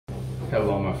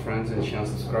Hello my friends and channel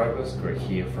subscribers, Greg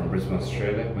here from Brisbane,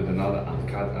 Australia with another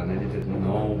uncut, unedited,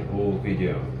 no bull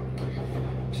video.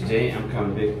 Today I'm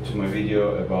coming back to my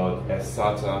video about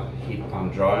Esatto heat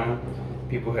pump dryer.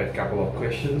 People had a couple of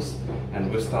questions and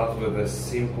we'll start with the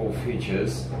simple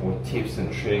features or tips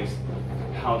and tricks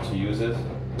how to use it,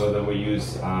 whether we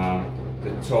use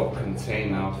the top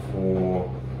container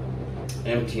for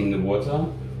emptying the water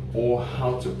or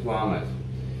how to plumb it.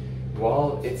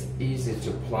 While it's easy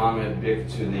to plumb it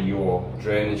back to your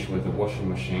drainage with the washing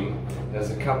machine, there's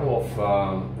a couple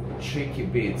of tricky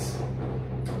bits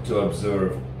to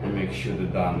observe and make sure they're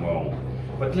done well.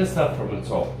 But let's start from the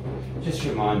top. Just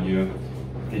remind you,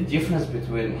 the difference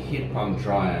between heat pump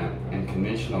dryer and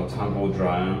conventional tumble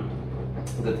dryer,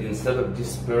 that instead of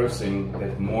dispersing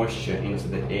that moisture into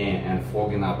the air and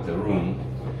fogging up the room,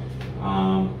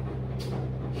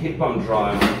 heat pump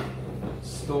dryer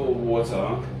store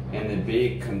water in a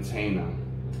big container,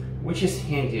 which is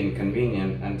handy and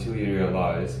convenient until you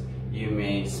realize you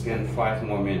may spend 5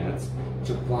 more minutes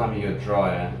to plumb your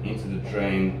dryer into the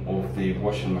drain of the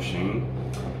washing machine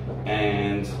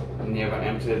and never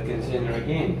empty that container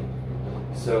again.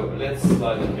 So let's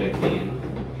slide it back in,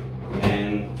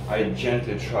 and I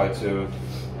gently try to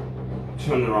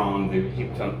turn around the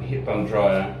heat pump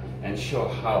dryer and show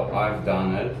how I've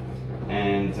done it,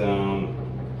 and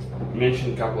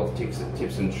mention a couple of tips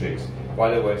and tricks.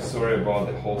 By the way, sorry about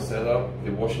the whole setup.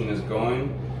 The washing is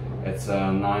going. It's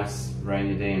a nice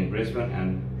rainy day in Brisbane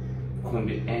and couldn't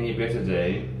be any better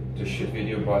day to shoot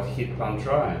video about heat pump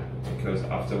dryer, because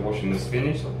after washing is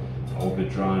finished I'll be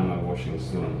drying my washing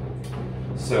soon.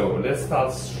 So let's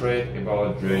start straight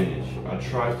about drainage. I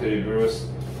try to reverse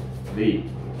the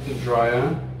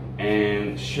dryer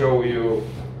and show you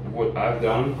what I've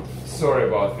done. Sorry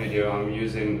about video, I'm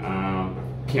using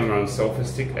camera and selfie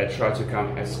stick. I try to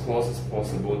come as close as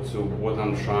possible to what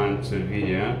I'm trying to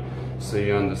video so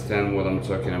you understand what I'm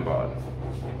talking about.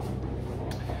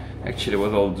 Actually,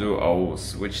 what I'll do, I'll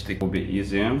switch the, will be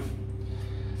easier.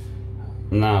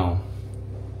 Now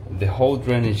the whole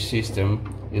drainage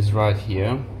system is right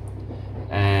here,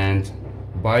 and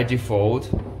by default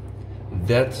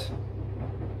that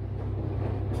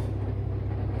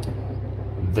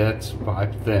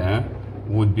pipe there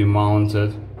would be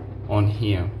mounted on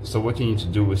here. So what you need to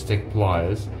do is take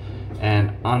pliers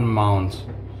and unmount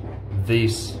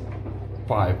this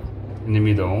pipe in the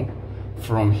middle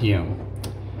from here,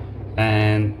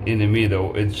 and in the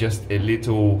middle it's just a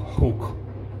little hook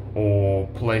or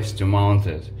place to mount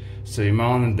it. So you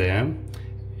mount it there,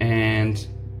 and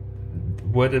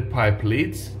where the pipe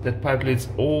leads, that pipe leads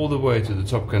all the way to the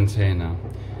top container.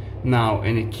 Now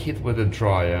in a kit with a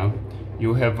dryer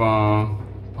you have a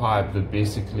pipe that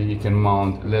basically you can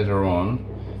mount later on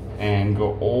and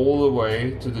go all the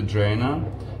way to the drainer,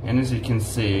 and as you can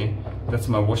see, that's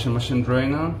my washing machine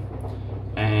drainer,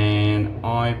 and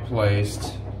I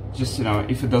placed, just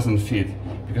if it doesn't fit,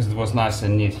 because it was nice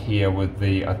and neat here with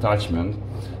the attachment,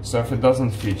 so if it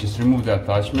doesn't fit, just remove the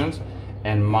attachment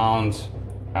and mount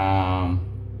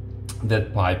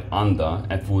that pipe under,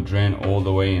 and it will drain all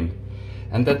the way in.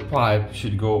 And that pipe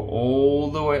should go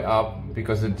all the way up,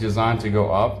 because it's designed to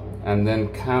go up and then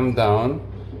come down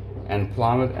and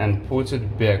plumb it and put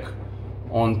it back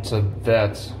onto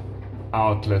that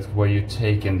outlet where you've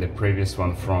taken the previous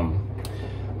one from.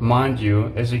 Mind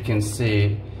you, as you can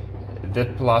see,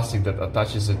 that plastic that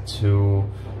attaches it to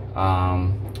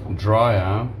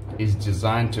dryer is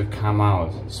designed to come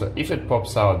out. So if it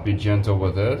pops out, be gentle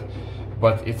with it,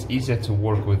 but it's easier to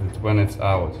work with it when it's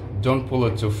out. Don't pull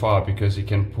it too far, because you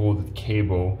can pull the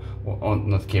cable, or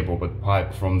not cable but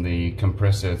pipe, from the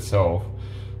compressor itself.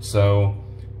 So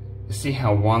see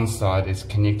how one side is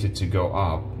connected to go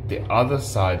up, the other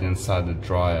side inside the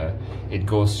dryer, it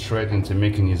goes straight into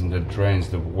mechanism that drains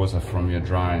the water from your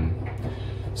drying.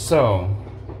 So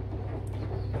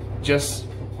just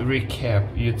recap,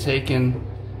 you're taking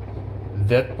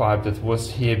that pipe that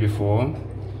was here before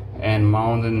and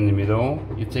mounted in the middle.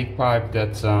 You take pipe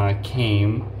that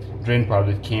drain pipe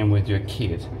that came with your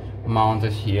kit, mount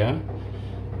it here,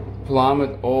 plumb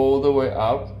it all the way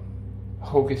up,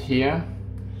 hook it here,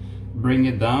 bring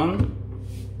it down,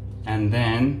 and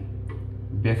then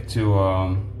back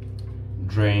to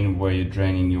drain where you're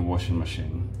draining your washing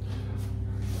machine.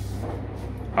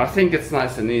 I think it's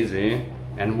nice and easy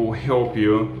and will help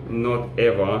you not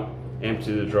ever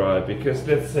empty the dryer, because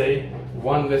let's say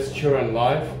one less chore in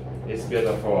life is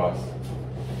better for us.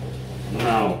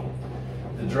 Now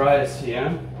the dryer is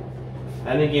here,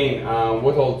 and again,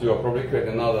 what I'll do, I'll probably create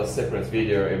another separate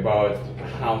video about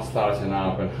how starting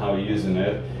up and how using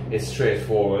it. It's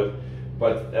straightforward,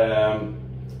 but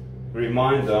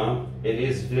reminder, it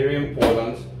is very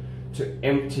important to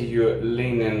empty your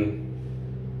linen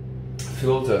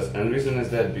filters, and the reason is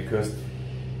that because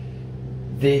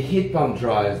the heat pump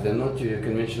dryers, they're not your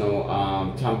conventional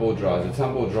tumble dryers. The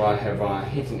tumble dryer have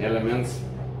heating elements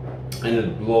and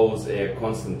it blows air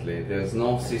constantly. There's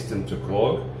no system to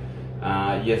clog.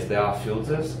 Yes, there are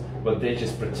filters, but they're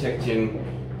just protecting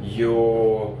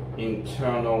your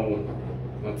internal,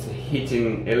 let's say,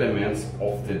 heating elements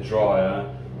of the dryer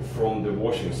from the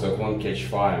washing, so it won't catch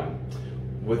fire.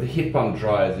 With the heat pump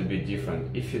dryers, it'll be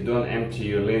different. If you don't empty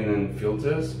your linen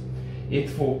filters,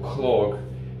 it will clog.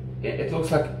 It looks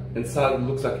like inside, it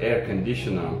looks like air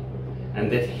conditioner,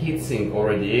 and that heatsink or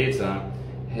radiator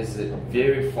has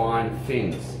very fine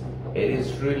fins. It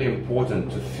is really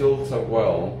important to filter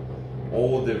well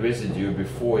all the residue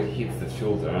before it hits the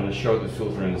filter, and I'll show the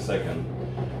filter in a second.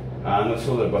 Not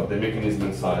filter, but the mechanism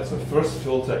inside. So first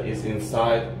filter is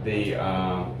inside the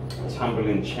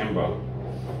tumbling chamber,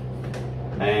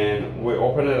 and we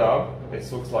open it up. It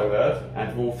looks like that,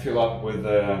 and we'll fill up with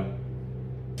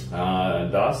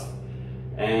dust,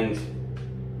 and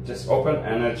just open,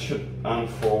 and it should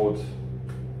unfold.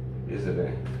 Is it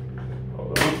there?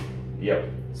 Hold on. Yep.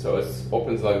 So it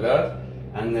opens like that,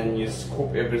 and then you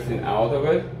scoop everything out of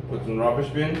it, put in rubbish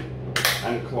bin,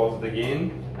 and close it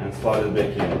again, and slide it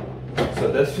back in.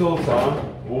 So this filter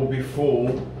will be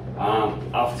full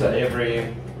after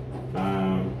every.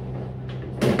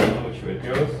 Which way it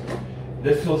goes?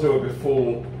 This filter will be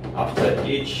full after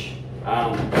each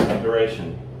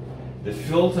operation. The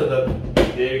filter that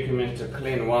they recommend to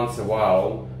clean once a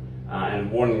while,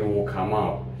 and warning will come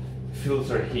up.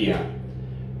 Filter here,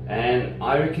 and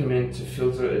I recommend to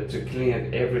filter it, to clean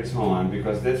it every time,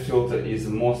 because that filter is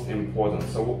most important.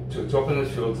 So to open the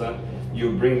filter,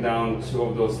 you bring down two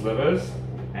of those levers,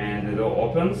 and the door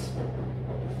opens.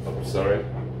 Oh, sorry.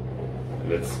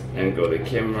 Let's angle the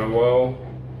camera well.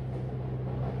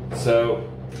 So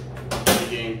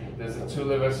again, there's the two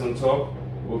levers on top.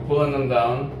 We're pulling them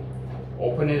down,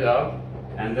 open it up,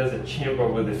 and there's a chamber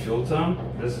with the filter.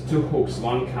 There's two hooks.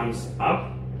 One comes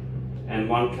up and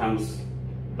one comes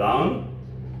down,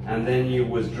 and then you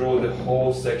withdraw the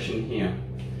whole section here,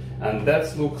 and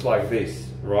that looks like this,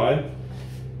 right?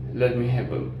 Let me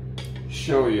have a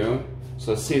show you.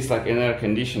 So see, it's like an air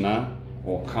conditioner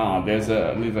or car. There's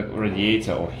a little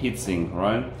radiator or heatsink,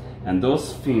 right? And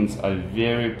those fins are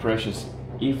very precious.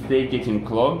 If they get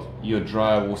clogged, your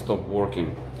dryer will stop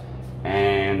working,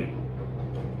 and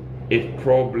it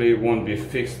probably won't be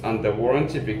fixed under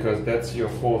warranty, because that's your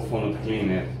fault for not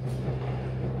cleaning it.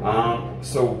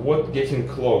 So what getting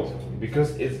clogged?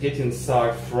 Because it's getting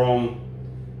sucked from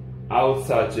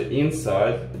outside to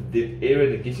inside, the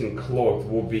area that getting clogged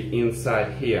will be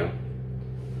inside here.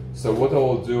 So what I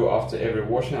will do after every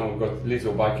washing, I've got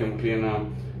little vacuum cleaner,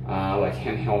 like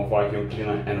handheld vacuum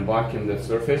cleaner, and vacuum the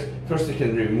surface. First you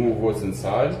can remove what's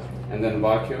inside, and then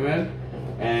vacuum it,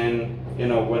 and you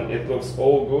know, when it looks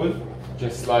all good,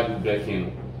 just slide it back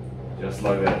in, just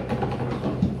like that.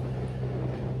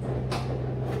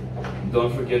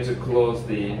 Don't forget to close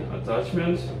the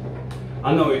attachment.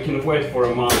 I know you can wait for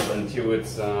a month until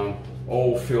it's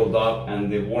all filled up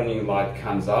and the warning light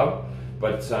comes up,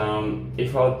 but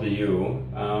if I were you,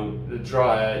 the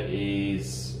dryer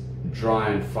is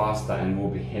drying faster and will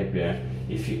be happier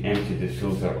if you empty the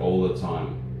filter all the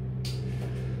time.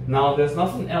 Now there's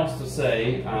nothing else to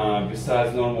say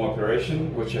besides normal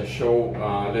operation, which I show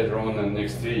later on in the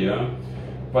next video.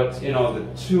 But you know, the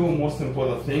two most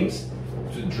important things: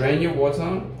 to drain your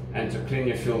water and to clean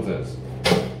your filters.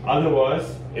 Otherwise,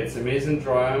 it's amazing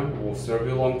dryer, will serve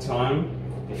you a long time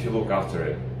if you look after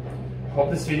it. Hope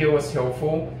this video was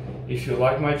helpful. If you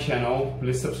like my channel,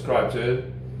 please subscribe to it.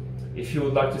 If you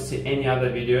would like to see any other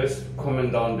videos,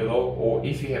 comment down below, or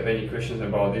if you have any questions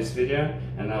about this video,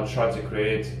 and I'll try to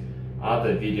create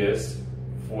other videos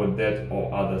for that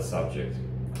or other subject.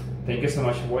 Thank you so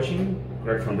much for watching.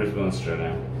 Greg from Brisbane,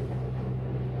 Australia.